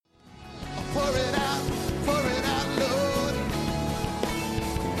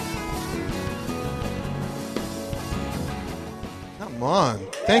Come on.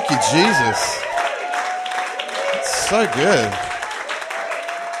 Thank you, Jesus. It's so good.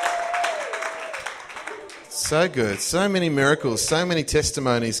 So good. So many miracles, so many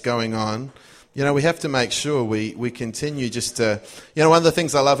testimonies going on. You know, we have to make sure we continue just to... You know, one of the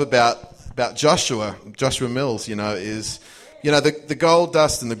things I love about Joshua Mills, you know, is... You know, the gold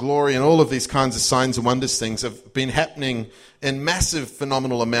dust and the glory and all of these kinds of signs and wonders things have been happening in massive,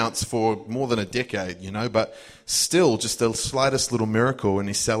 phenomenal amounts for more than a decade, you know, but still just the slightest little miracle, and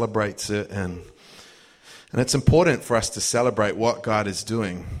he celebrates it. And it's important for us to celebrate what God is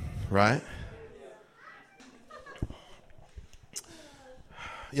doing, right?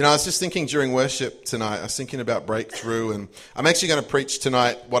 You know, I was just thinking during worship tonight, I was thinking about breakthrough, and I'm actually going to preach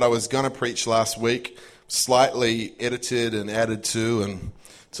tonight what I was going to preach last week, slightly edited and added to, and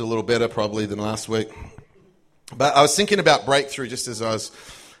it's a little better probably than last week. But I was thinking about breakthrough just as I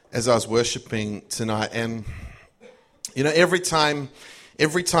was worshiping tonight, and you know, every time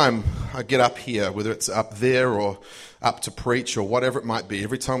I get up here, whether it's up there or up to preach or whatever it might be,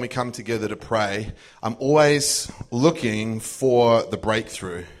 every time we come together to pray, I'm always looking for the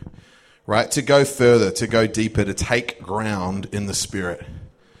breakthrough, right? To go further, to go deeper, to take ground in the Spirit.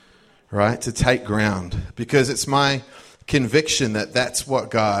 Right, to take ground, because it's my conviction that that's what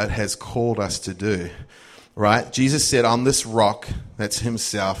God has called us to do, right? Jesus said, on this rock, that's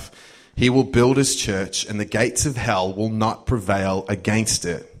himself, he will build his church, and the gates of hell will not prevail against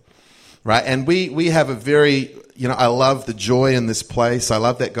it, right? And we have a very, you know, I love the joy in this place. I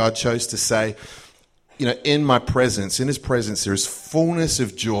love that God chose to say, you know, in his presence, there is fullness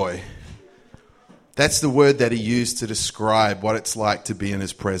of joy. That's the word that he used to describe what it's like to be in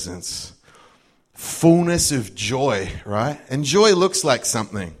his presence. Fullness of joy, right? And joy looks like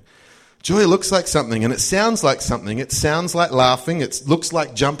something. Joy looks like something, and it sounds like something. It sounds like laughing. It looks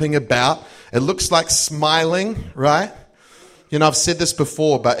like jumping about. It looks like smiling, right? You know, I've said this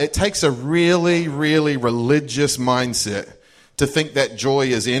before, but it takes a really, really religious mindset to think that joy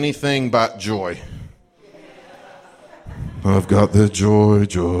is anything but joy. I've got the joy,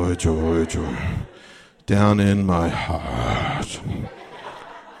 joy, joy, joy down in my heart.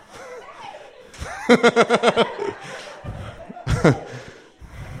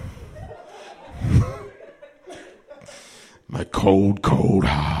 My cold, cold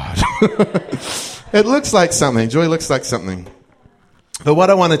heart. It looks like something. Joy looks like something. But what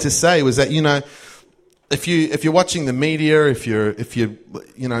I wanted to say was that, you know, if you're watching the media, if you're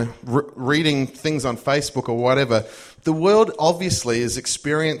you know, reading things on Facebook or whatever, the world obviously is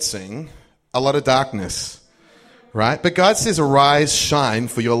experiencing a lot of darkness, right? But God says, arise, shine,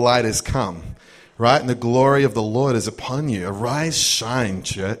 for your light has come, right? And the glory of the Lord is upon you. Arise, shine,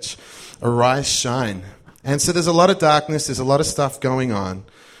 church. Arise, shine. And so there's a lot of darkness, there's a lot of stuff going on,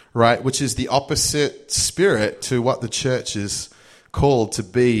 right? Which is the opposite spirit to what the church is called to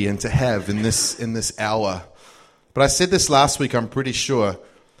be and to have in this hour. But I said this last week, I'm pretty sure.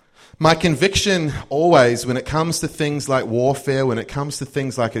 My conviction always, when it comes to things like warfare, when it comes to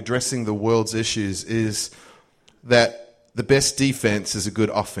things like addressing the world's issues, is that the best defense is a good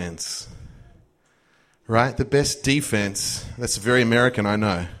offense. Right? The best defense, that's very American, I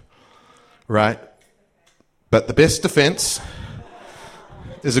know. Right? But the best defense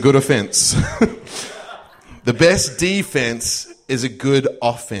is a good offense. The best defense is a good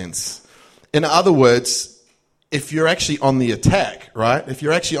offense. In other words, if you're actually on the attack, right? If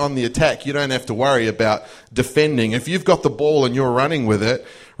you're actually on the attack, you don't have to worry about defending. If you've got the ball and you're running with it,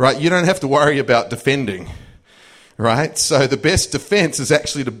 right, you don't have to worry about defending, right? So the best defense is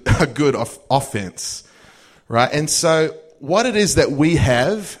actually a good offense, right? And so what it is that we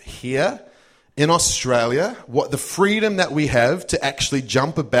have here in Australia, what the freedom that we have to actually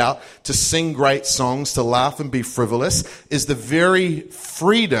jump about, to sing great songs, to laugh and be frivolous, is the very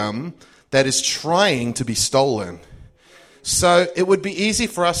freedom that is trying to be stolen. So it would be easy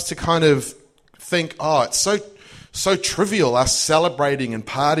for us to kind of think, oh, it's so trivial us celebrating and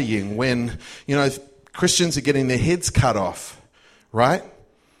partying when, you know, Christians are getting their heads cut off, right?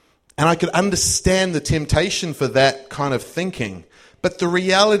 And I could understand the temptation for that kind of thinking. But the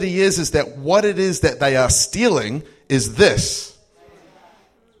reality is that what it is that they are stealing is this,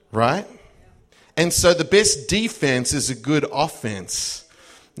 right? And so the best defense is a good offense.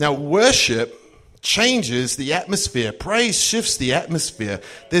 Now, worship changes the atmosphere. Praise shifts the atmosphere.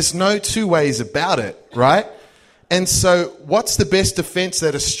 There's no two ways about it, right? And so what's the best defense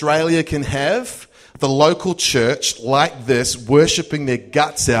that Australia can have? The local church like this, worshiping their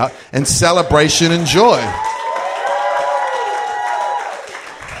guts out and celebration and joy.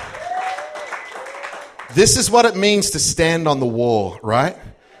 This is what it means to stand on the wall, right?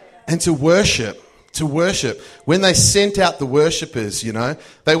 And to worship. to worship. When they sent out the worshippers, they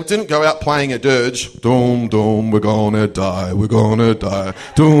didn't go out playing a dirge. Doom, doom, we're gonna die,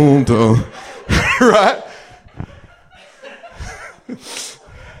 doom, doom. Right?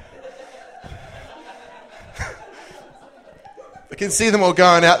 I can see them all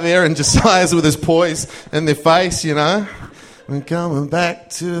going out there, and Josiah's with his poise in their face, We're coming back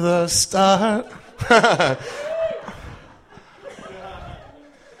to the start.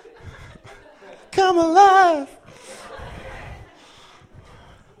 Come alive.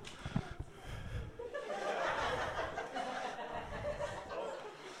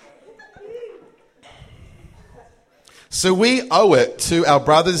 So we owe it to our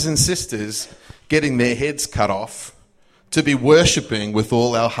brothers and sisters getting their heads cut off to be worshipping with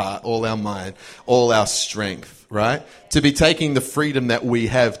all our heart, all our mind, all our strength, right? To be taking the freedom that we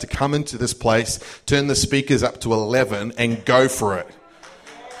have to come into this place, turn the speakers up to 11 and go for it,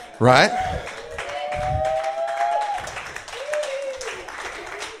 right?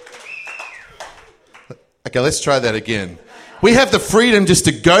 Okay, let's try that again. We have the freedom just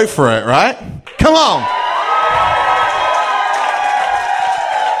to go for it, right? Come on.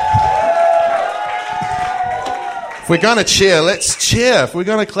 If we're going to cheer, let's cheer. If we're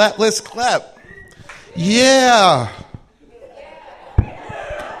going to clap, let's clap. Yeah.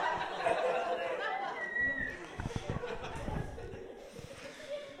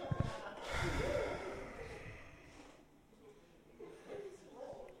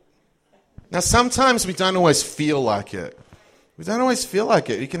 Now, sometimes we don't always feel like it. We don't always feel like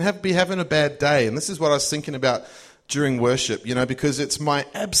it. You can be having a bad day. And this is what I was thinking about during worship, because it's my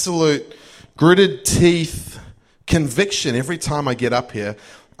absolute gritted teeth conviction every time I get up here.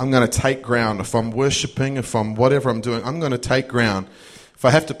 I'm going to take ground. If I'm worshiping, if I'm whatever I'm doing, I'm going to take ground. If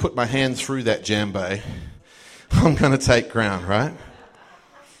I have to put my hand through that djembe, I'm going to take ground, right?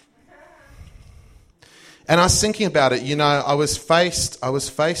 And I was thinking about it. I was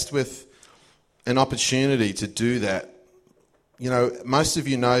faced with an opportunity to do that. Most of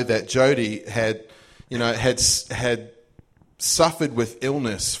you know that Jody had suffered with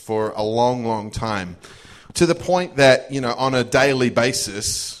illness for a long, long time, to the point that, on a daily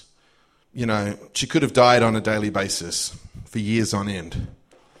basis, she could have died on a daily basis for years on end,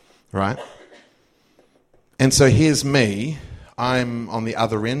 right? And so here's me. I'm on the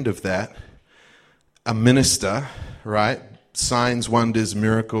other end of that, a minister, right? Signs, wonders,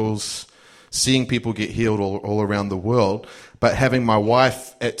 miracles, seeing people get healed all around the world, but having my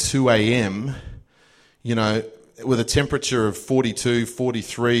wife at 2 a.m., with a temperature of 42,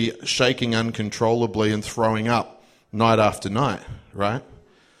 43, shaking uncontrollably and throwing up night after night, right?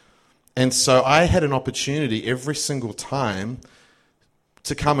 And so I had an opportunity every single time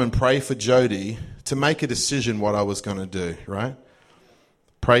to come and pray for Jody, to make a decision what I was going to do, right?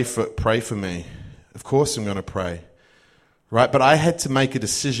 Pray for me. Of course I'm going to pray. Right, but I had to make a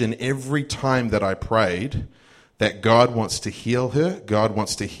decision every time that I prayed that God wants to heal her. God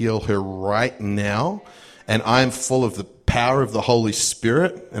wants to heal her right now. And I'm full of the power of the Holy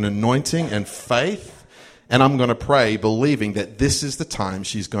Spirit and anointing and faith. And I'm going to pray believing that this is the time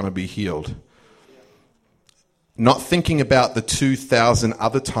she's going to be healed. Not thinking about the 2,000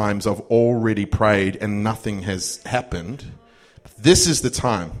 other times I've already prayed and nothing has happened. This is the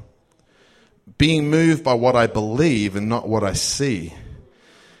time. Being moved by what I believe and not what I see.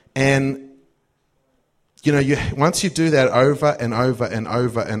 And, once you do that over and over and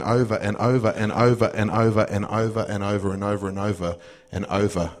over and over and over and over and over and over and over and over and over and over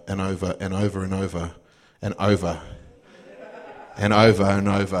and over and over and over and over and over and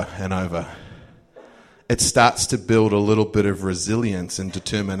over and over, it starts to build a little bit of resilience and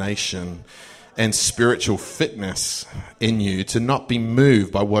determination and spiritual fitness in you to not be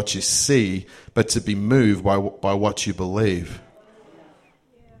moved by what you see, but to be moved by what you believe.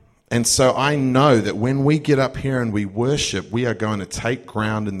 And so I know that when we get up here and we worship, we are going to take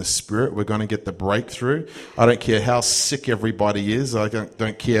ground in the Spirit. We're going to get the breakthrough. I don't care how sick everybody is. I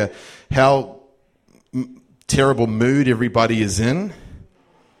don't care how terrible mood everybody is in.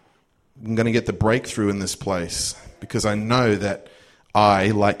 I'm going to get the breakthrough in this place because I know that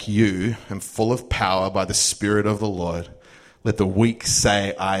I, like you, am full of power by the Spirit of the Lord. Let the weak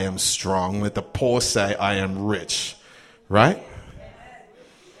say, I am strong. Let the poor say, I am rich. Right?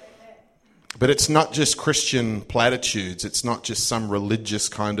 But it's not just Christian platitudes. It's not just some religious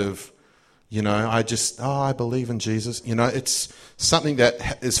kind of, I believe in Jesus. It's something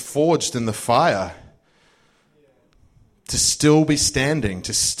that is forged in the fire to still be standing,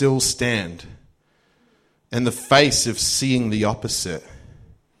 to still stand in the face of seeing the opposite.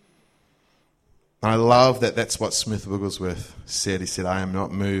 And I love that that's what Smith Wigglesworth said. He said, I am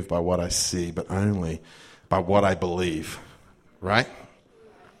not moved by what I see, but only by what I believe. Right?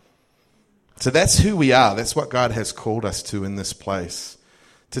 So that's who we are. That's what God has called us to in this place.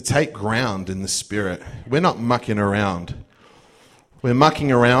 To take ground in the Spirit. We're not mucking around. We're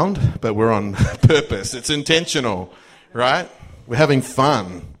mucking around, but we're on purpose. It's intentional. Right? We're having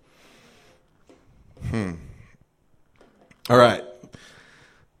fun. All right.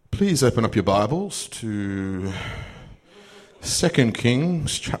 Please open up your Bibles to 2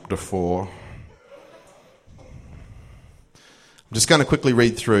 Kings chapter 4. I'm just going to quickly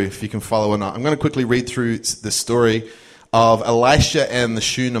read through, if you can follow or not. I'm going to quickly read through the story of Elisha and the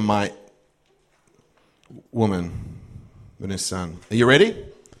Shunammite woman and his son. Are you ready?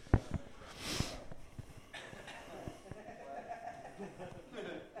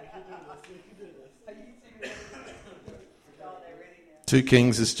 Two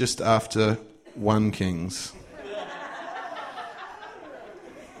Kings is just after 1 Kings.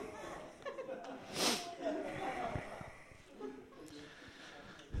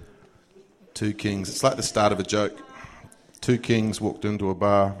 Two kings. It's like the start of a joke. 2 kings walked into a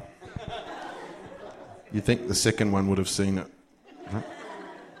bar. You think the second one would have seen it. Right?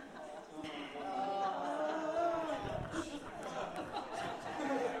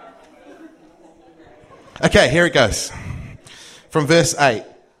 Okay, here it goes. From verse 8.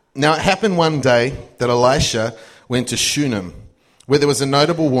 Now it happened one day that Elisha went to Shunem, where there was a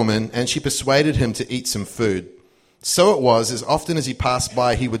notable woman, and she persuaded him to eat some food. So it was, as often as he passed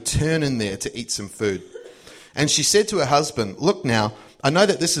by, he would turn in there to eat some food. And she said to her husband, Look now, I know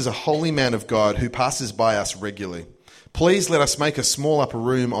that this is a holy man of God who passes by us regularly. Please let us make a small upper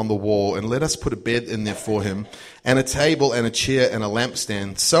room on the wall, and let us put a bed in there for him, and a table and a chair and a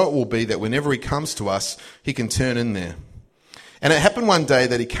lampstand. So it will be that whenever he comes to us, he can turn in there. And it happened one day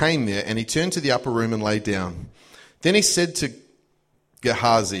that he came there, and he turned to the upper room and lay down. Then he said to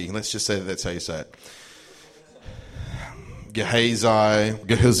Gehazi, let's just say that's how you say it.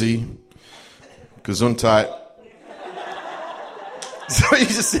 Gehazi, Gesundheit. So you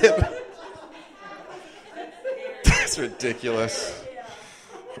just said, that's ridiculous.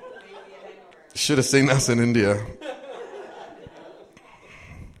 Should have seen us in India.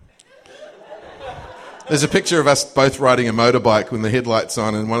 There's a picture of us both riding a motorbike with the headlights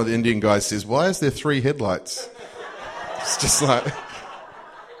on, and one of the Indian guys says, why is there 3 headlights? It's just like,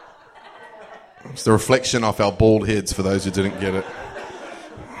 it's the reflection off our bald heads for those who didn't get it.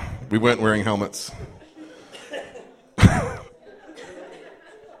 We weren't wearing helmets.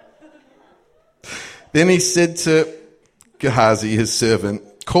 Then he said to Gehazi, his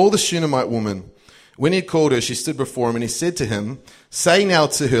servant, Call the Shunammite woman. When he had called her, she stood before him, and he said to him, Say now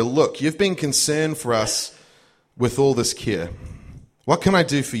to her, Look, you've been concerned for us with all this care. What can I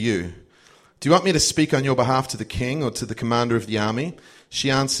do for you? Do you want me to speak on your behalf to the king or to the commander of the army?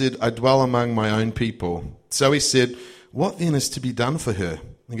 She answered, I dwell among my own people. So he said, What then is to be done for her?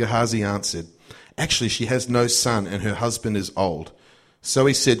 And Gehazi answered, Actually, she has no son, and her husband is old. So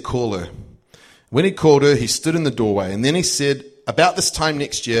he said, Call her. When he called her, he stood in the doorway, and then he said, About this time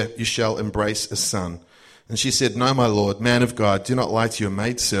next year you shall embrace a son. And she said, No, my lord, man of God, do not lie to your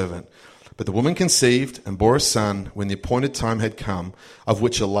maidservant. But the woman conceived and bore a son when the appointed time had come, of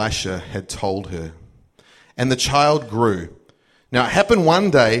which Elisha had told her. And the child grew. Now it happened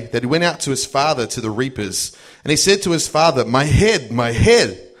one day that he went out to his father to the reapers, and he said to his father, My head, my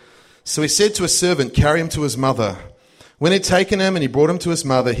head. So he said to a servant, Carry him to his mother. When he had taken him and he brought him to his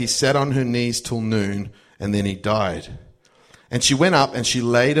mother, he sat on her knees till noon, and then he died. And she went up and she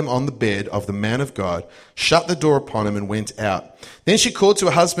laid him on the bed of the man of God, shut the door upon him, and went out. Then she called to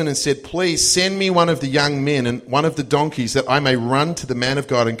her husband and said, Please send me one of the young men and one of the donkeys, that I may run to the man of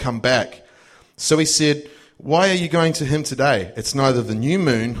God and come back. So he said, Why are you going to him today? It's neither the new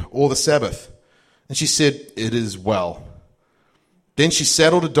moon or the Sabbath. And she said, It is well. Then she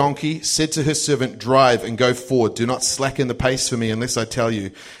saddled a donkey, said to her servant, Drive and go forward. Do not slacken the pace for me unless I tell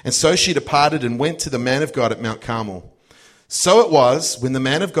you. And so she departed and went to the man of God at Mount Carmel. So it was, when the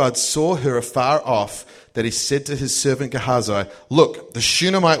man of God saw her afar off, that he said to his servant Gehazi, Look, the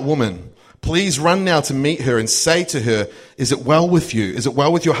Shunammite woman, please run now to meet her and say to her, Is it well with you? Is it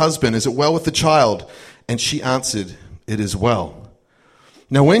well with your husband? Is it well with the child? And she answered, It is well.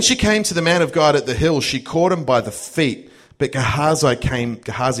 Now when she came to the man of God at the hill, she caught him by the feet. But Gehazi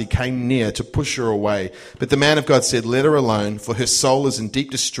came near to push her away. But the man of God said, Let her alone, for her soul is in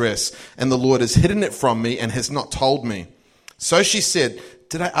deep distress, and the Lord has hidden it from me and has not told me. So she said,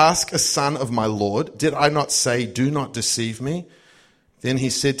 Did I ask a son of my Lord? Did I not say, Do not deceive me? Then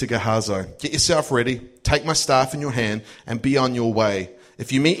he said to Gehazi, Get yourself ready, take my staff in your hand, and be on your way.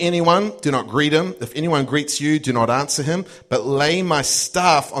 If you meet anyone, do not greet him. If anyone greets you, do not answer him, but lay my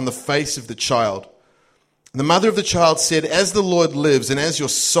staff on the face of the child." And the mother of the child said, "As the Lord lives and as your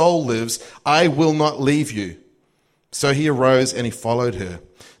soul lives, I will not leave you." So he arose and he followed her.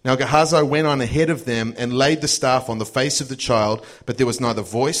 Now Gehazi went on ahead of them and laid the staff on the face of the child, but there was neither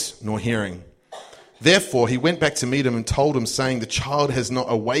voice nor hearing. Therefore he went back to meet him and told him, saying, "The child has not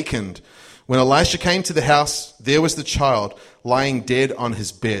awakened." When Elisha came to the house, there was the child lying dead on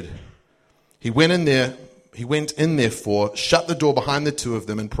his bed. He went in therefore, shut the door behind the two of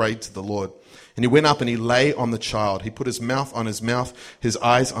them, and prayed to the Lord. And he went up and he lay on the child. He put his mouth on his mouth, his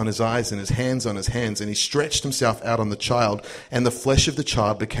eyes on his eyes, and his hands on his hands. And he stretched himself out on the child, and the flesh of the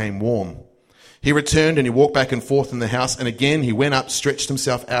child became warm. He returned and he walked back and forth in the house. And again he went up, stretched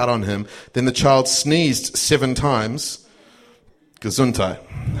himself out on him. Then the child sneezed 7 times. Gesundheit.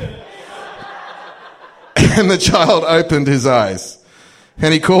 And the child opened his eyes.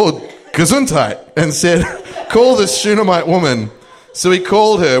 And he called Gesundheit and said, "Call this Shunammite woman." So he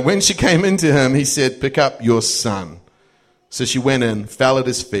called her. When she came into him, he said, "Pick up your son." So she went in, fell at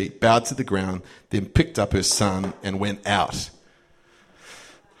his feet, bowed to the ground, then picked up her son and went out.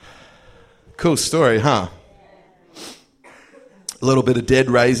 Cool story, huh? A little bit of dead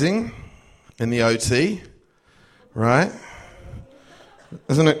raising in the OT, right?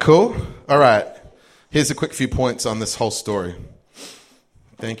 Isn't it cool? All right. Here's a quick few points on this whole story.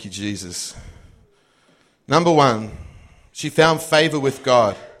 Thank you, Jesus. Number 1, she found favor with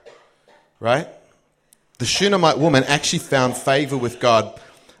God, right? The Shunammite woman actually found favor with God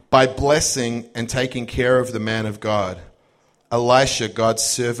by blessing and taking care of the man of God, Elisha, God's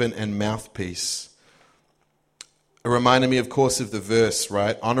servant and mouthpiece. It reminded me, of course, of the verse,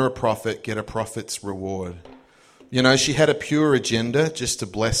 right? Honor a prophet, get a prophet's reward. You know, she had a pure agenda just to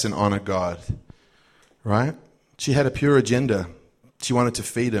bless and honor God, right? She had a pure agenda. She wanted to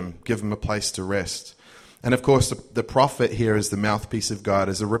feed him, give him a place to rest. And of course, the prophet here is the mouthpiece of God,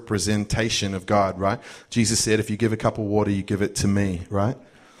 is a representation of God, right? Jesus said, if you give a cup of water, you give it to me, right?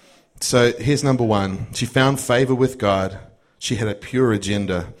 So here's number 1. She found favor with God. She had a pure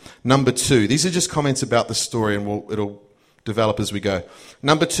agenda. Number 2, these are just comments about the story, and it'll develop as we go.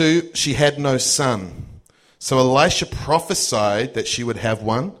 Number 2, she had no son. So Elisha prophesied that she would have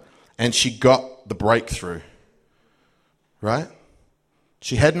one, and she got the breakthrough, right?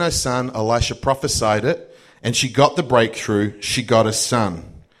 She had no son. Elisha prophesied it, and she got the breakthrough. She got a son.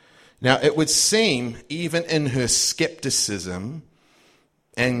 Now, it would seem, even in her skepticism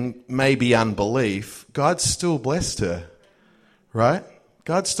and maybe unbelief, God still blessed her, right?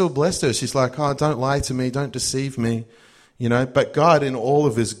 God still blessed her. She's like, "Oh, don't lie to me. Don't deceive me." You know, but God, in all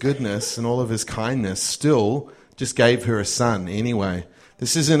of his goodness and all of his kindness, still just gave her a son anyway.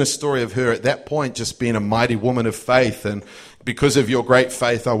 This isn't a story of her at that point just being a mighty woman of faith and because of your great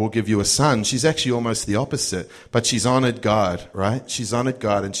faith, I will give you a son. She's actually almost the opposite. But she's honored God, right? She's honored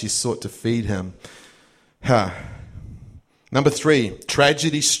God and she sought to feed him. Number 3,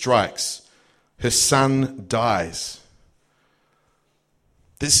 tragedy strikes. Her son dies.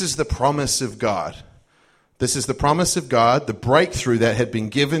 This is the promise of God. This is the promise of God. The breakthrough that had been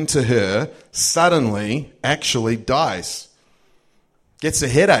given to her suddenly actually dies. Gets a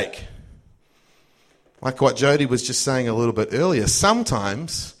headache. Like what Jody was just saying a little bit earlier,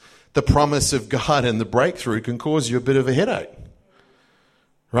 sometimes the promise of God and the breakthrough can cause you a bit of a headache,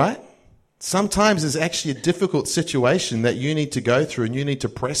 right? Sometimes it's actually a difficult situation that you need to go through and you need to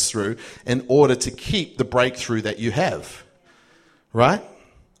press through in order to keep the breakthrough that you have, right?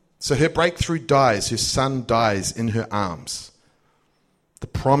 So her breakthrough dies, her son dies in her arms. The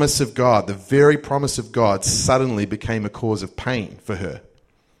promise of God, the very promise of God, suddenly became a cause of pain for her.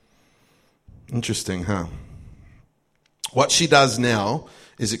 Interesting, huh? What she does now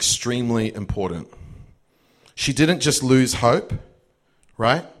is extremely important. She didn't just lose hope,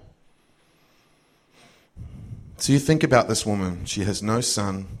 right? So you think about this woman. She has no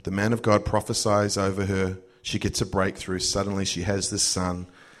son. The man of God prophesies over her. She gets a breakthrough. Suddenly she has this son.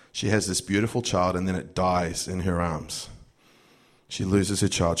 She has this beautiful child, and then it dies in her arms. She loses her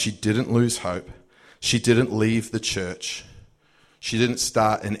child. She didn't lose hope. She didn't leave the church. She didn't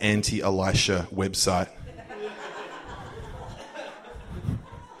start an anti-Elisha website.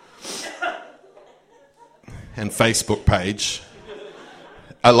 And Facebook page.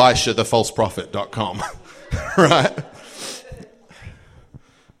 ElishaTheFalseProphet.com. Right?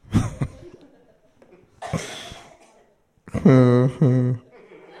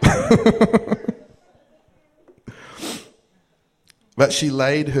 But she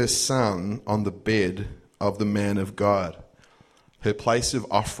laid her son on the bed of the man of God. Her place of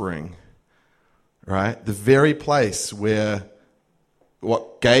offering, right? The very place where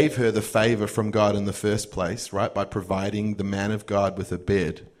what gave her the favor from God in the first place, right? By providing the man of God with a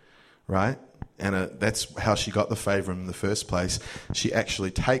bed, right? And that's how she got the favor in the first place. She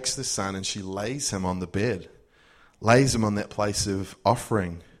actually takes the son and she lays him on the bed, lays him on that place of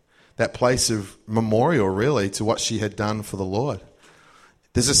offering, that place of memorial, really, to what she had done for the Lord.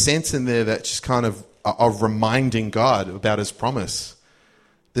 There's a sense in there that's just kind of reminding God about his promise.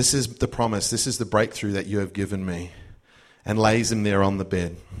 This is the promise. This is the breakthrough that you have given me. And lays him there on the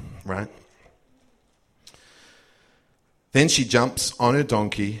bed, right? Then she jumps on her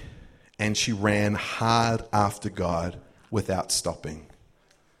donkey and she ran hard after God without stopping.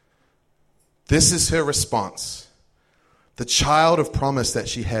 This is her response. The child of promise that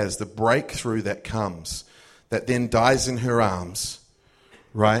she has, the breakthrough that comes, that then dies in her arms,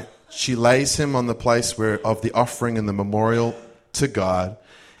 right? She lays him on the place of the offering and the memorial to God,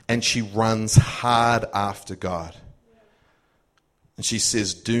 and she runs hard after God. And she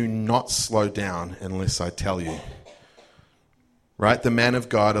says, do not slow down unless I tell you. Right? The man of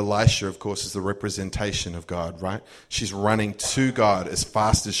God, Elisha, of course, is the representation of God, right? She's running to God as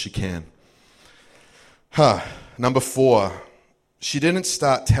fast as she can. Number 4, she didn't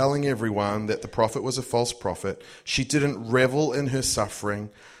start telling everyone that the prophet was a false prophet. She didn't revel in her suffering.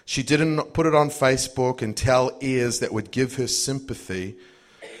 She didn't put it on Facebook and tell ears that would give her sympathy,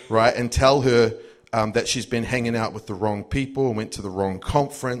 right? And tell her that she's been hanging out with the wrong people and went to the wrong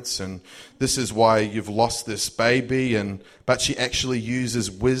conference, and this is why you've lost this baby. But she actually uses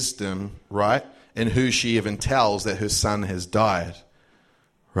wisdom, right, in who she even tells that her son has died,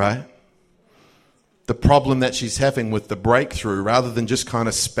 right? The problem that she's having with the breakthrough, rather than just kind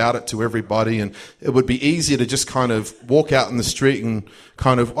of spout it to everybody, and it would be easier to just kind of walk out in the street and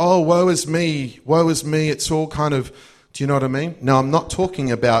kind of, oh, woe is me, it's all kind of, do you know what I mean? No, I'm not talking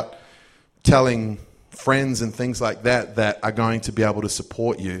about telling friends and things like that are going to be able to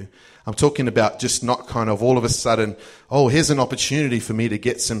support you. I'm talking about just not kind of all of a sudden, oh, here's an opportunity for me to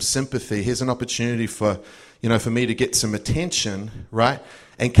get some sympathy. Here's an opportunity for me to get some attention, right?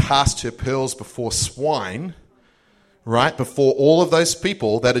 And cast her pearls before swine, right? Before all of those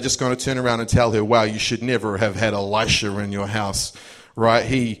people that are just going to turn around and tell her, wow, you should never have had Elisha in your house, right?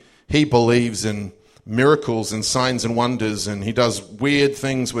 He believes in miracles and signs and wonders, and he does weird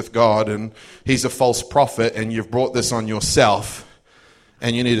things with God, and he's a false prophet, and you've brought this on yourself,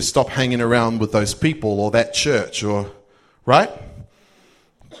 and you need to stop hanging around with those people or that church, or right?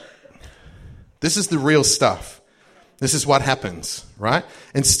 This is the real stuff. This is what happens, right?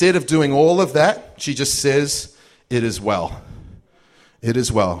 Instead of doing all of that, she just says, it is well. It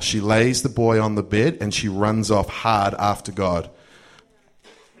is well. She lays the boy on the bed and she runs off hard after God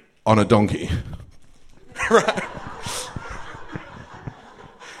on a donkey. Right?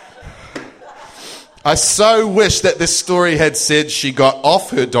 I so wish that this story had said she got off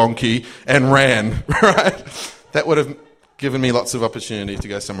her donkey and ran, right? That would have given me lots of opportunity to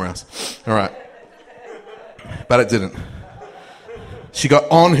go somewhere else. All right. But it didn't. She got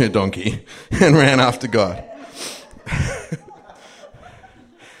on her donkey and ran after God.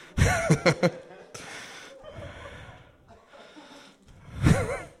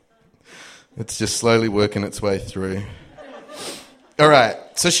 It's just slowly working its way through. All right.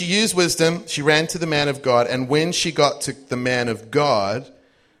 So she used wisdom. She ran to the man of God. And when she got to the man of God,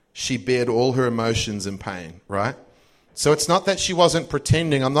 she bared all her emotions and pain, right? So it's not that she wasn't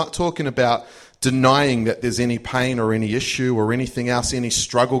pretending. I'm not talking about denying that there's any pain or any issue or anything else, any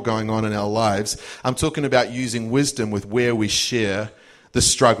struggle going on in our lives. I'm talking about using wisdom with where we share the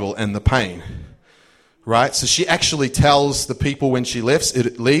struggle and the pain. Right? So she actually tells the people when she leaves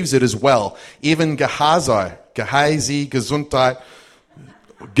it as well. Even Gehazi, Gesundheit,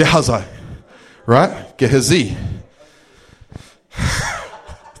 Gehazi, right? Gehazi.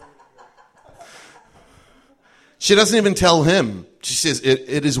 She doesn't even tell him. She says,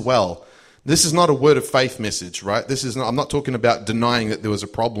 it is well. This is not a word of faith message, right? I'm not talking about denying that there was a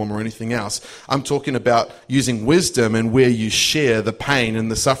problem or anything else. I'm talking about using wisdom and where you share the pain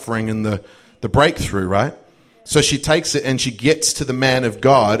and the suffering and the breakthrough, right? So she takes it and she gets to the man of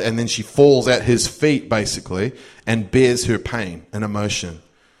God, and then she falls at his feet, basically, and bears her pain and emotion.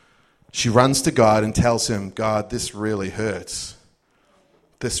 She runs to God and tells him, God, this really hurts.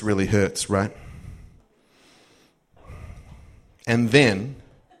 This really hurts, right? And then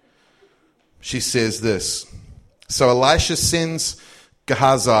she says this. So Elisha sends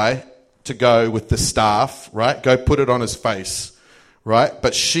Gehazi to go with the staff, right? Go put it on his face, right?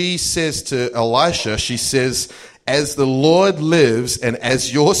 But she says to Elisha, she says, as the Lord lives and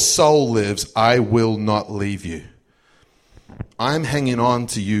as your soul lives, I will not leave you. I'm hanging on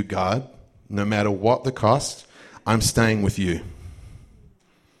to you, God, no matter what the cost. I'm staying with you.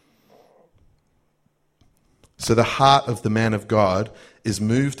 So the heart of the man of God is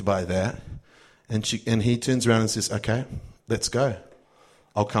moved by that. And he turns around and says, okay, let's go.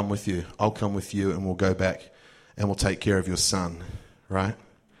 I'll come with you. I'll come with you and we'll go back and we'll take care of your son. Right?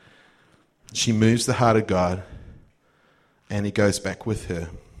 She moves the heart of God and he goes back with her.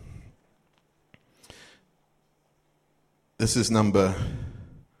 This is number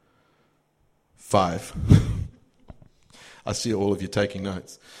 5. I see all of you taking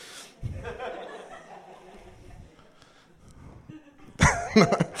notes.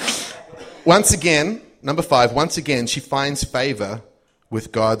 Once again, number 5, once again, she finds favor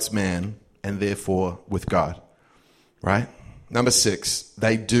with God's man and therefore with God. Right? Number 6,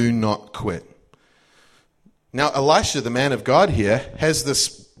 they do not quit. Now, Elisha, the man of God here, has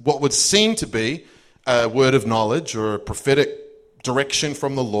this, what would seem to be a word of knowledge or a prophetic direction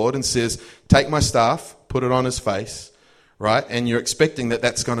from the Lord, and says, take my staff, put it on his face, right? And you're expecting that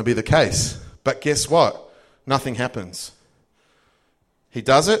that's going to be the case. But guess what? Nothing happens. He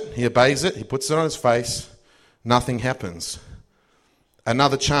does it, he obeys it, he puts it on his face, nothing happens.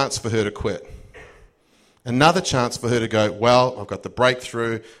 Another chance for her to quit. Another chance for her to go, well, I've got the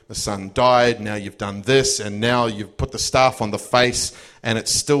breakthrough, the son died, now you've done this, and now you've put the staff on the face, and it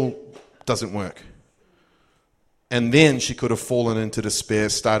still doesn't work. And then she could have fallen into despair,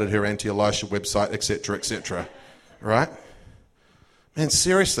 started her anti-Elisha website, etc., etc. Right? Man,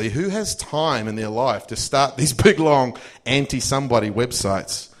 seriously, who has time in their life to start these big, long anti-somebody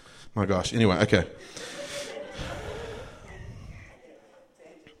websites? My gosh. Anyway, okay.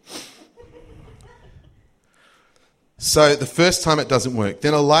 So the first time it doesn't work.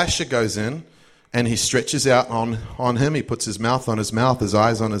 Then Elisha goes in and he stretches out on him. He puts his mouth on his mouth, his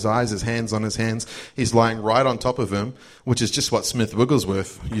eyes on his eyes, his hands on his hands. He's lying right on top of him, which is just what Smith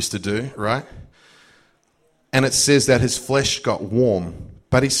Wigglesworth used to do, right? And it says that his flesh got warm,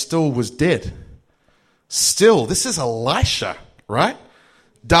 but he still was dead. Still, this is Elisha, right?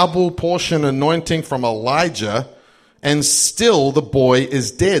 Double portion anointing from Elijah, and still the boy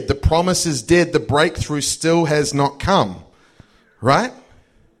is dead. The promise is dead. The breakthrough still has not come, right?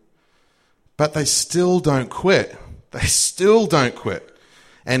 But they still don't quit. They still don't quit.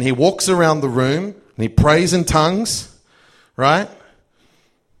 And he walks around the room and he prays in tongues, right?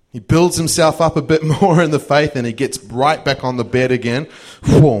 He builds himself up a bit more in the faith and he gets right back on the bed again.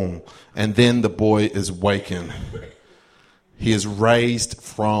 And then the boy is wakened. He is raised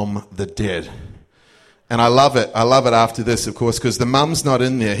from the dead. And I love it. I love it after this, of course, because the mum's not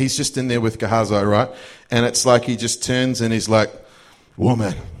in there. He's just in there with Gehazi, right? And it's like he just turns and he's like,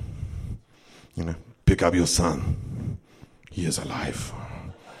 woman, pick up your son. He is alive.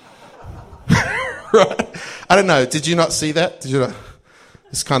 Right? I don't know. Did you not see that? Did you not?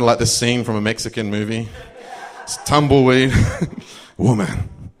 It's kind of like the scene from a Mexican movie. It's tumbleweed. Woman.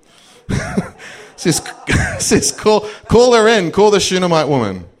 says call her in. Call the Shunammite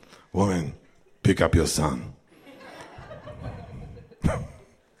woman. Woman, pick up your son.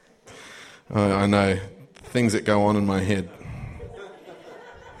 I know. Things that go on in my head.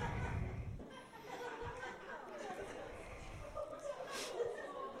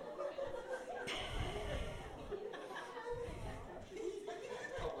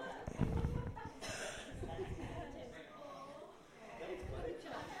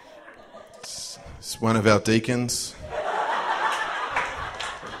 It's one of our deacons.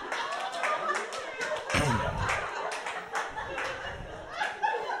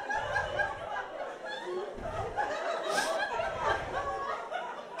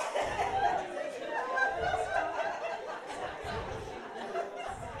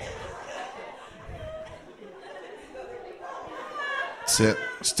 That's it.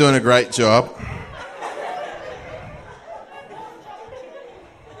 He's doing a great job.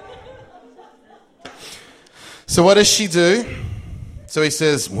 So what does she do? So he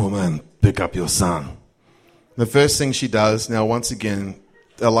says, woman, pick up your son. The first thing she does, now once again,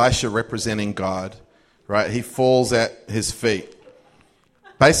 Elisha representing God, right? He falls at his feet.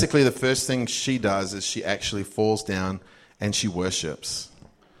 Basically, the first thing she does is she actually falls down and she worships.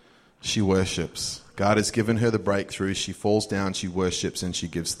 She worships. God has given her the breakthrough. She falls down, she worships, and she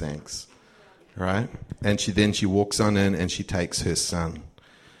gives thanks, right? And she walks on in and she takes her son.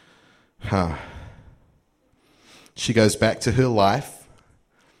 She goes back to her life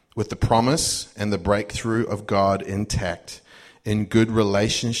with the promise and the breakthrough of God intact, in good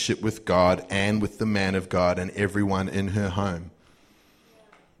relationship with God and with the man of God and everyone in her home.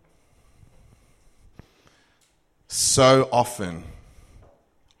 So often,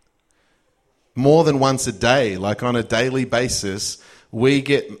 more than once a day, like on a daily basis, we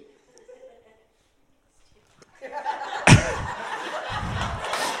get...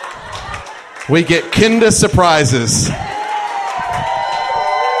 We get Kinder surprises.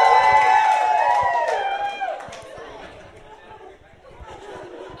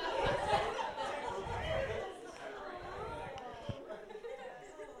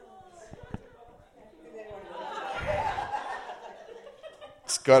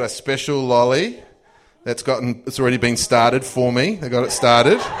 It's got a special lolly it's already been started for me. They got it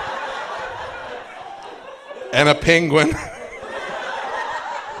started. And a penguin.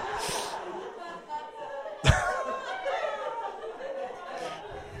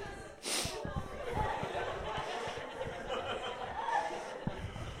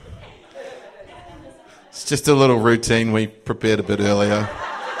 It's just a little routine we prepared a bit earlier.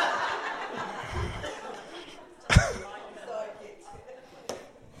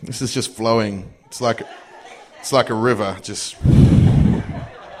 This is just flowing. It's like a river, just.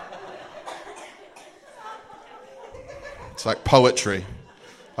 It's like poetry.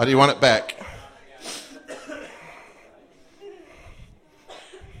 Oh, do you want it back?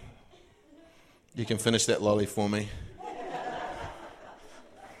 You can finish that lolly for me.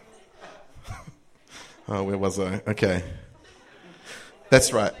 Oh, where was I? Okay.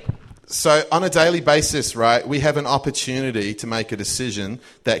 That's right. So on a daily basis, right, we have an opportunity to make a decision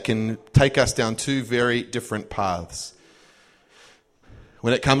that can take us down two very different paths.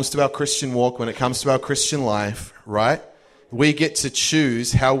 When it comes to our Christian walk, when it comes to our Christian life, right, we get to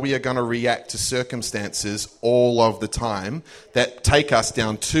choose how we are going to react to circumstances all of the time that take us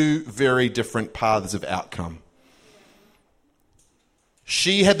down two very different paths of outcome.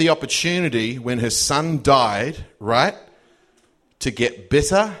 She had the opportunity when her son died, right, to get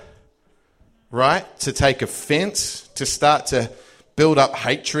bitter, right, to take offense, to start to build up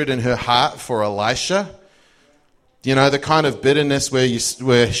hatred in her heart for Elisha. You know, the kind of bitterness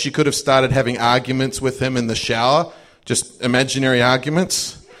where she could have started having arguments with him in the shower, just imaginary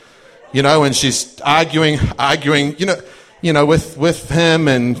arguments. You know, and she's arguing, you know, with him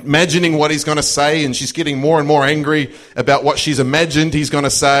and imagining what he's going to say, and she's getting more and more angry about what she's imagined he's going to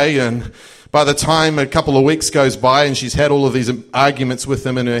say, and by the time a couple of weeks goes by and she's had all of these arguments with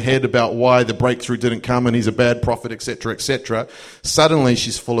him in her head about why the breakthrough didn't come and he's a bad prophet, etc., suddenly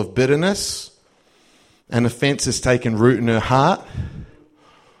she's full of bitterness and offense has taken root in her heart.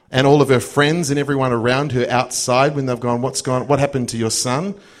 And all of her friends and everyone around her outside, when they've gone, what happened to your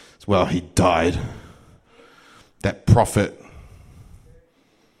son? Well, he died. That prophet,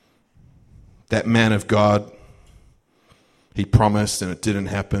 that man of God, he promised and it didn't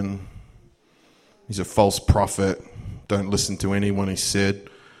happen. He's a false prophet. Don't listen to anyone, he said.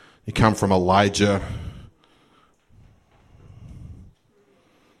 You come from Elijah.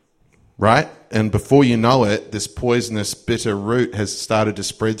 Right? And before you know it, this poisonous, bitter root has started to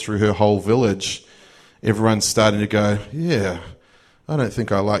spread through her whole village. Everyone's starting to go, yeah, I don't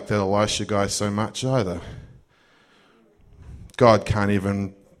think I like that Elisha guy so much either. God can't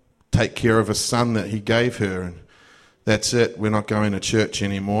even take care of a son that he gave her. And that's it. We're not going to church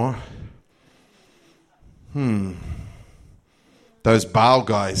anymore. Those Baal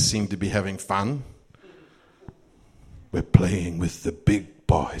guys seem to be having fun. We're playing with the big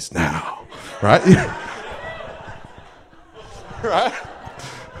boys now. Right? Right?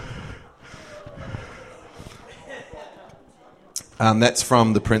 That's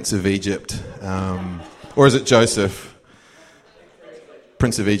from the Prince of Egypt. Or is it Joseph?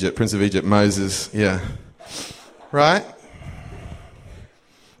 Prince of Egypt, Moses. Yeah. Right?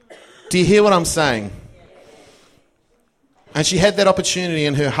 Do you hear what I'm saying? And she had that opportunity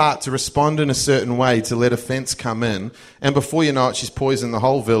in her heart to respond in a certain way, to let offense come in. And before you know it, she's poisoned the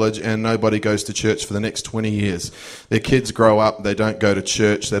whole village and nobody goes to church for the next 20 years. Their kids grow up, they don't go to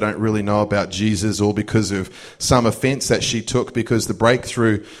church, they don't really know about Jesus, all because of some offense that she took because the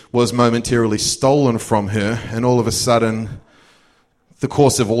breakthrough was momentarily stolen from her. And all of a sudden, the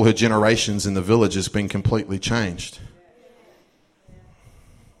course of all her generations in the village has been completely changed.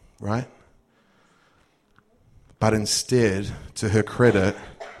 Right? But instead, to her credit,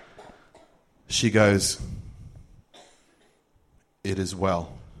 she goes, it is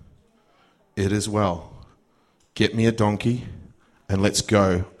well. It is well. Get me a donkey and let's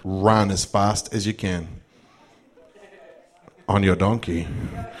go. Run as fast as you can. On your donkey.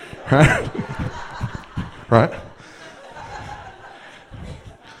 Right? Right?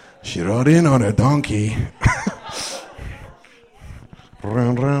 She rode in on a donkey.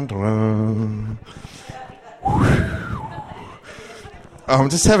 Run, run, run.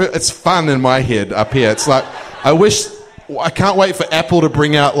 It's fun in my head up here. It's like, I can't wait for Apple to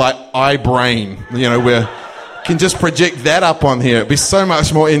bring out like iBrain, you know, where you can just project that up on here. It'd be so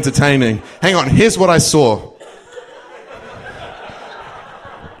much more entertaining. Hang on, here's what I saw.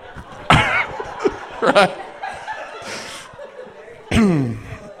 Right?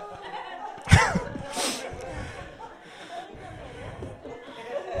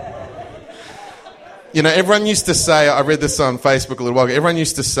 You know, everyone used to say, I read this on Facebook a little while ago, everyone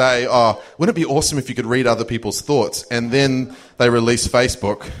used to say, oh, wouldn't it be awesome if you could read other people's thoughts? And then they released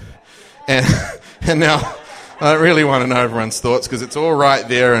Facebook. And now I don't really want to know everyone's thoughts because it's all right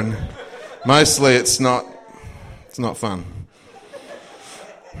there and mostly it's not fun.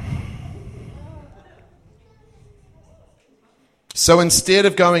 So instead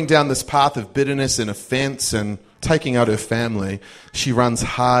of going down this path of bitterness and offense and taking out her family, she runs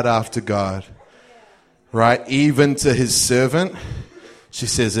hard after God. Right? Even to his servant, she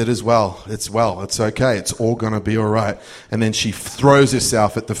says, it is well. It's well. It's okay. It's all going to be all right. And then she throws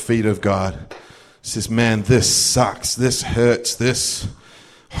herself at the feet of God. She says, man, this sucks. This hurts. This,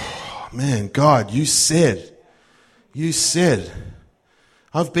 oh, man, God, you said.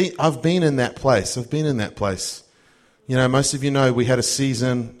 I've been in that place. You know, most of you know we had a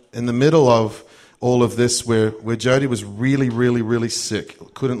season in the middle of all of this where Jody was really, really, really sick.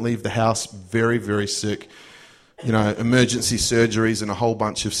 Couldn't leave the house, very, very sick. You know, emergency surgeries and a whole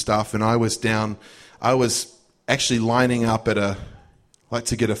bunch of stuff. And I was actually lining up to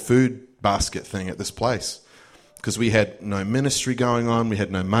get a food basket thing at this place. Because we had no ministry going on, we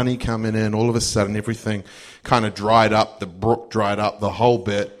had no money coming in. All of a sudden, everything kind of dried up. The brook dried up, the whole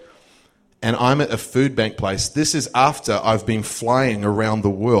bit. And I'm at a food bank place. This is after I've been flying around the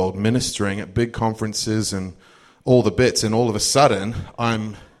world, ministering at big conferences and all the bits. And all of a sudden,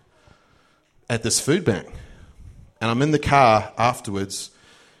 I'm at this food bank. And I'm in the car afterwards,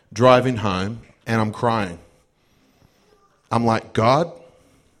 driving home, and I'm crying. I'm like, God,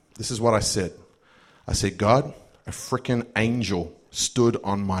 this is what I said. I said, God, a freaking angel stood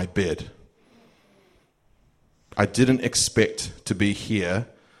on my bed. I didn't expect to be here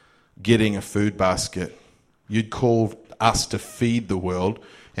getting a food basket. You'd called us to feed the world,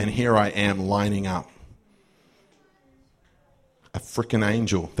 and here I am lining up. A freaking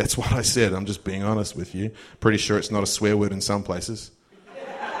angel. That's what I said. I'm just being honest with you. Pretty sure it's not a swear word in some places.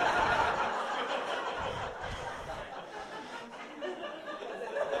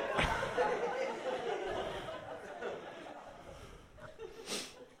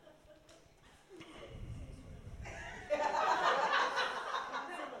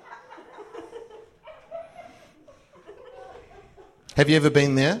 Have you ever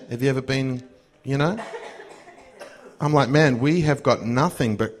been there? Have you ever been, you know? I'm like, man, we have got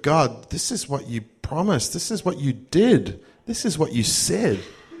nothing, but God, this is what you promised. This is what you did. This is what you said.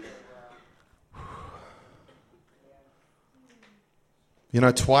 You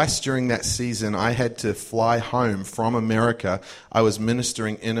know, twice during that season, I had to fly home from America. I was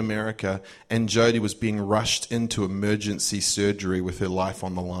ministering in America, and Jody was being rushed into emergency surgery with her life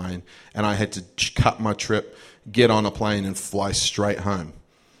on the line. And I had to cut my trip, get on a plane, and fly straight home,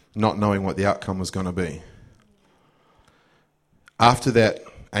 not knowing what the outcome was going to be. After that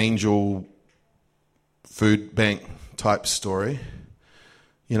angel food bank type story,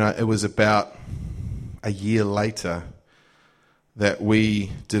 you know, it was about a year later that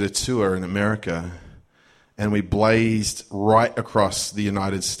we did a tour in America, and we blazed right across the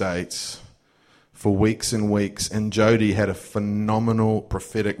United States for weeks and weeks, and Jody had a phenomenal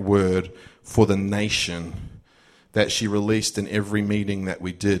prophetic word for the nation that she released in every meeting that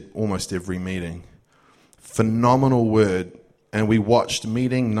we did, almost every meeting. Phenomenal word. And we watched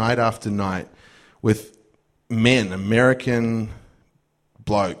meeting night after night with men, American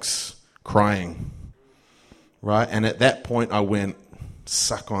blokes, crying. Right? And at that point I went,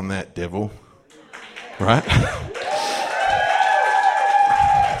 suck on that, devil. Right?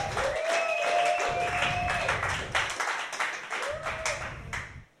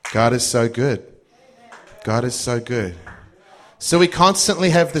 God is so good. God is so good. So we constantly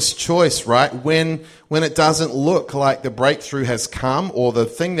have this choice, right? When it doesn't look like the breakthrough has come, or the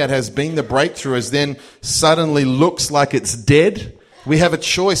thing that has been the breakthrough has then suddenly looks like it's dead, we have a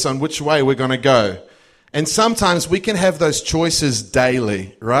choice on which way we're going to go. And sometimes we can have those choices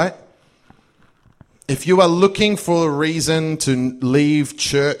daily, right? If you are looking for a reason to leave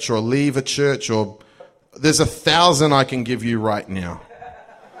church or leave a church, or there's 1,000 I can give you right now.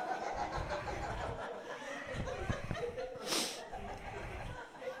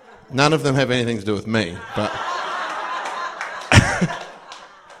 None of them have anything to do with me, but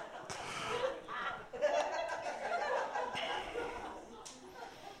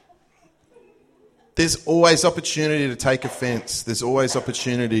there's always opportunity to take offense. There's always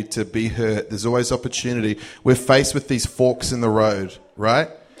opportunity to be hurt. There's always opportunity. We're faced with these forks in the road, right?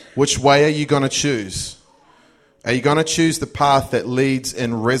 Which way are you going to choose? Are you going to choose the path that leads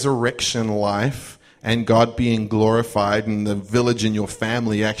in resurrection life and God being glorified and the village and your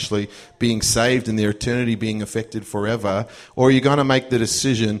family actually being saved and their eternity being affected forever? Or are you going to make the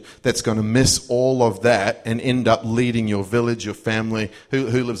decision that's going to miss all of that and end up leading your village, your family?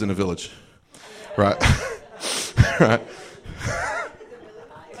 Who lives in a village? Right. Right.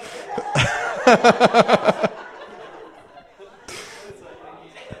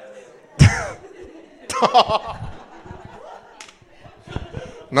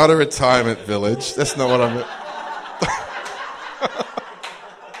 Not a retirement village. That's not what I meant.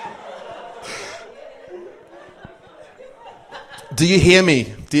 Do you hear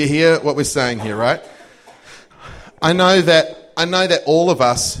me? Do you hear what we're saying here, right? I know that all of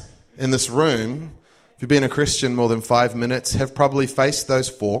us in this room, if you've been a Christian more than 5 minutes, have probably faced those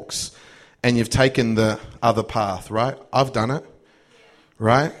forks and you've taken the other path, right? I've done it,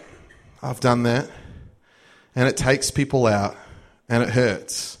 right? I've done that. And it takes people out. And it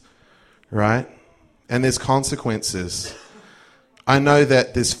hurts, right? And there's consequences. I know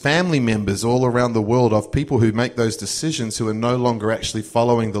that there's family members all around the world of people who make those decisions who are no longer actually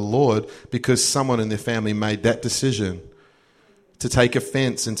following the Lord because someone in their family made that decision to take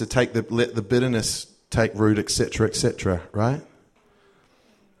offense and to let the bitterness take root, etc., right?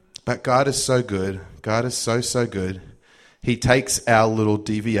 But God is so good. God is so good. He takes our little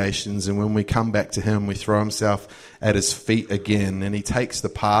deviations, and when we come back to him, we throw himself at his feet again, and he takes the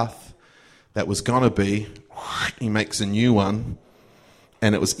path that was going to be, he makes a new one,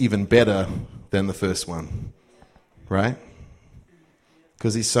 and it was even better than the first one, right?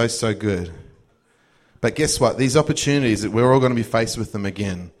 Because he's so good. But guess what? These opportunities, we're all going to be faced with them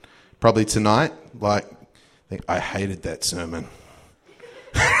again. Probably tonight, I hated that sermon.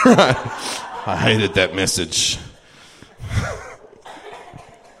 Right? I hated that message.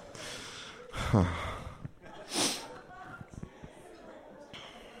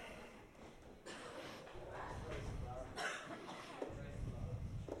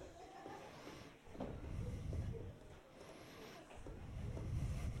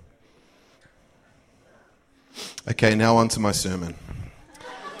 Okay, now on to my sermon.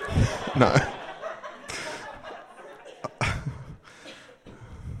 No.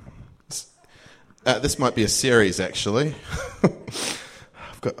 This might be a series, actually.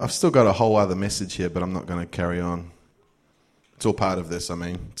 I've still got a whole other message here, but I'm not going to carry on. It's all part of this,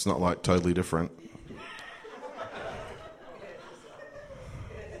 It's not like totally different.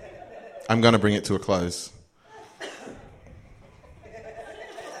 I'm going to bring it to a close.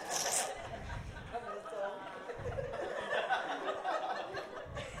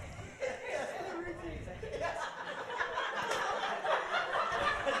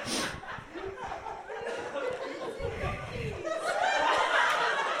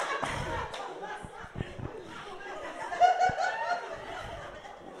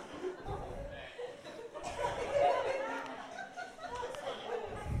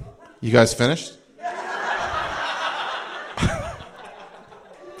 You guys finished?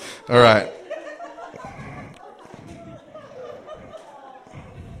 All right.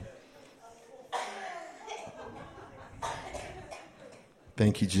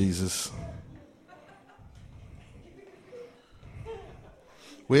 Thank you, Jesus.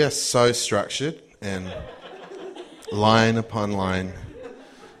 We are so structured and line upon line.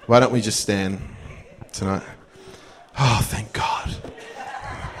 Why don't we just stand tonight? Oh, thank God.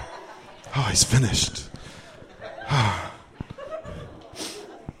 Oh, he's finished. Oh.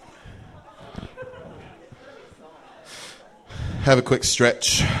 Have a quick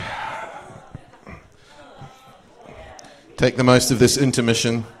stretch. Take the most of this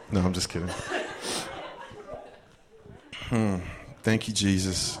intermission. No, I'm just kidding. Thank you,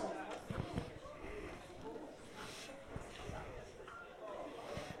 Jesus.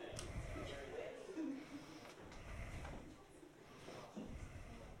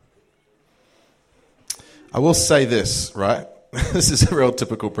 I will say this, right? This is real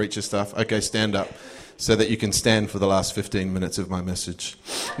typical preacher stuff. Okay, stand up so that you can stand for the last 15 minutes of my message.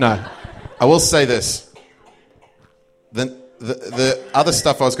 No, I will say this. The other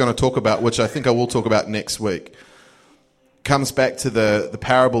stuff I was going to talk about, which I think I will talk about next week, comes back to the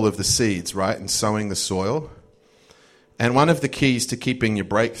parable of the seeds, right, and sowing the soil. And one of the keys to keeping your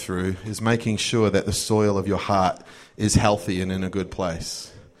breakthrough is making sure that the soil of your heart is healthy and in a good place.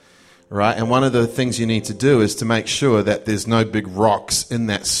 Right? And one of the things you need to do is to make sure that there's no big rocks in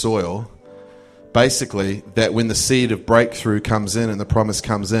that soil. Basically, that when the seed of breakthrough comes in and the promise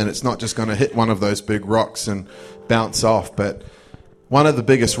comes in, it's not just going to hit one of those big rocks and bounce off. But one of the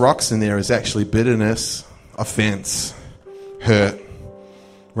biggest rocks in there is actually bitterness, offense, hurt.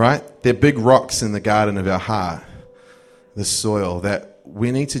 Right? They're big rocks in the garden of our heart, the soil, that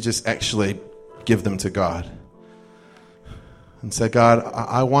we need to just actually give them to God. And say, God,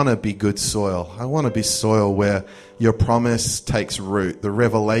 I want to be good soil. I want to be soil where your promise takes root. The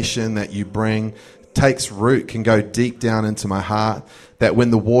revelation that you bring takes root, can go deep down into my heart, that when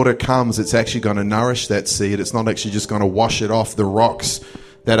the water comes, it's actually going to nourish that seed. It's not actually just going to wash it off the rocks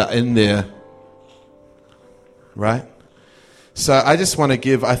that are in there. Right? So I just want to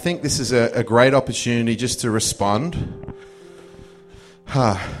give, I think this is a great opportunity just to respond.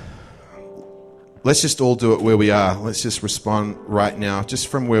 Let's just all do it where we are. Let's just respond right now, just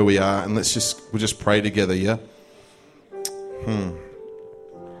from where we are, and we'll just pray together, yeah?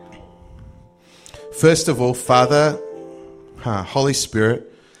 First of all, Father, Holy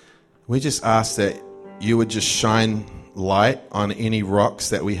Spirit, we just ask that you would just shine light on any rocks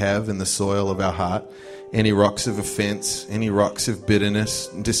that we have in the soil of our heart, any rocks of offense, any rocks of bitterness,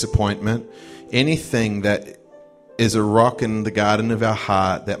 disappointment, anything that is a rock in the garden of our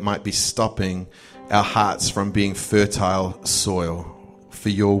heart that might be stopping our hearts from being fertile soil for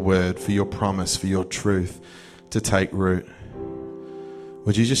your word, for your promise, for your truth to take root.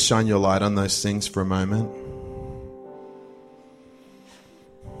 Would you just shine your light on those things for a moment?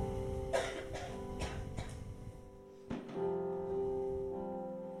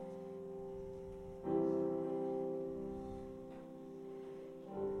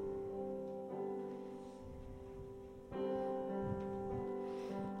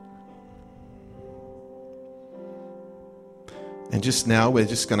 And just now, we're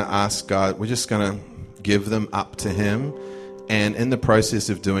just going to ask God, we're just going to give them up to Him. And in the process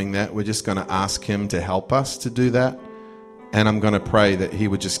of doing that, we're just going to ask Him to help us to do that. And I'm going to pray that He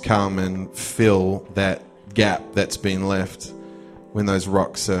would just come and fill that gap that's been left when those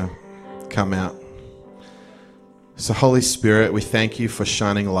rocks come out. So Holy Spirit, we thank you for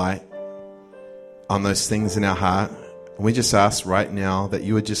shining light on those things in our heart. And we just ask right now that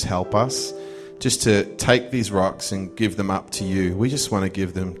you would just help us just to take these rocks and give them up to you. We just want to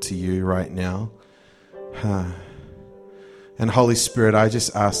give them to you right now. And Holy Spirit, I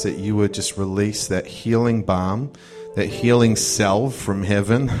just ask that you would just release that healing balm, that healing salve from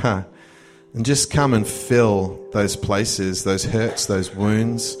heaven, and just come and fill those places, those hurts, those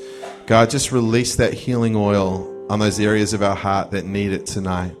wounds. God, just release that healing oil on those areas of our heart that need it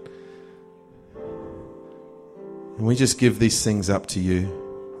tonight. And we just give these things up to you.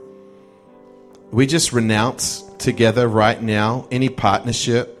 We just renounce together right now any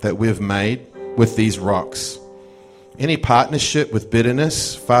partnership that we've made with these rocks. Any partnership with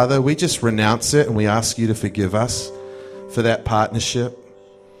bitterness, Father, we just renounce it and we ask you to forgive us for that partnership.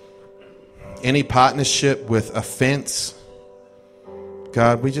 Any partnership with offense,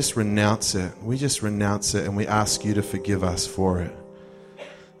 God, we just renounce it. We just renounce it and we ask you to forgive us for it.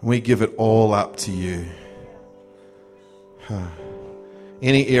 We give it all up to you.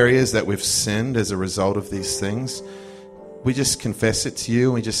 Any areas that we've sinned as a result of these things, we just confess it to you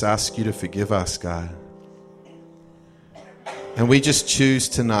and we just ask you to forgive us, God. And we just choose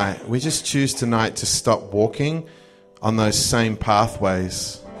tonight to stop walking on those same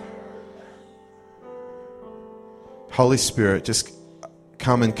pathways. Holy Spirit, just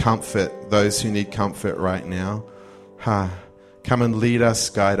come and comfort those who need comfort right now. Come and lead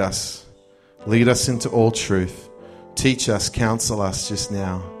us, guide us. Lead us into all truth. Teach us, counsel us just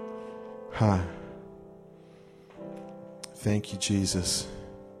now. Thank you, Jesus.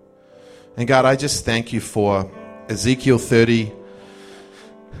 And God, I just thank you for Ezekiel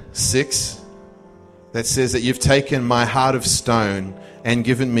 36 that says that you've taken my heart of stone and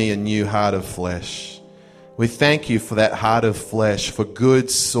given me a new heart of flesh. We thank you for that heart of flesh, for good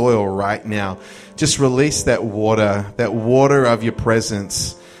soil right now. Just release that water of your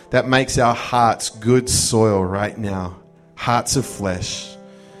presence that makes our hearts good soil right now. Hearts of flesh.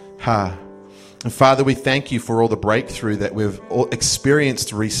 And Father, we thank you for all the breakthrough that we've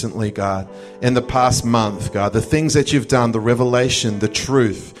experienced recently, God, in the past month, God, the things that you've done, the revelation, the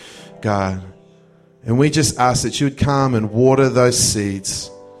truth, God. And we just ask that you would come and water those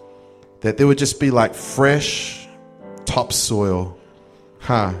seeds, that there would just be like fresh topsoil,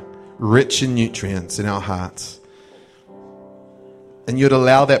 rich in nutrients in our hearts. And you'd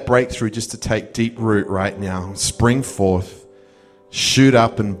allow that breakthrough just to take deep root right now, spring forth, shoot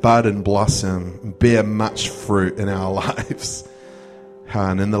up and bud and blossom, and bear much fruit in our lives,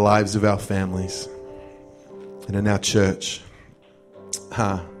 and in the lives of our families, and in our church.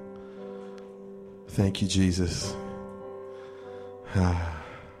 Thank you, Jesus.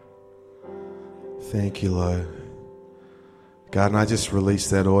 Thank you, Lord. God, and I just release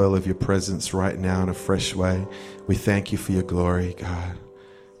that oil of your presence right now in a fresh way. We thank you for your glory, God.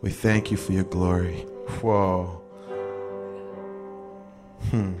 We thank you for your glory. Whoa.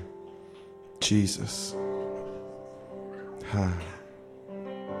 Jesus. Jesus.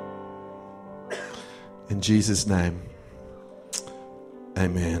 In Jesus' name.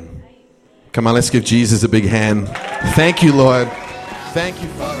 Amen. Come on, let's give Jesus a big hand. Thank you, Lord. Thank you,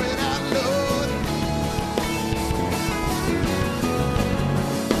 Father.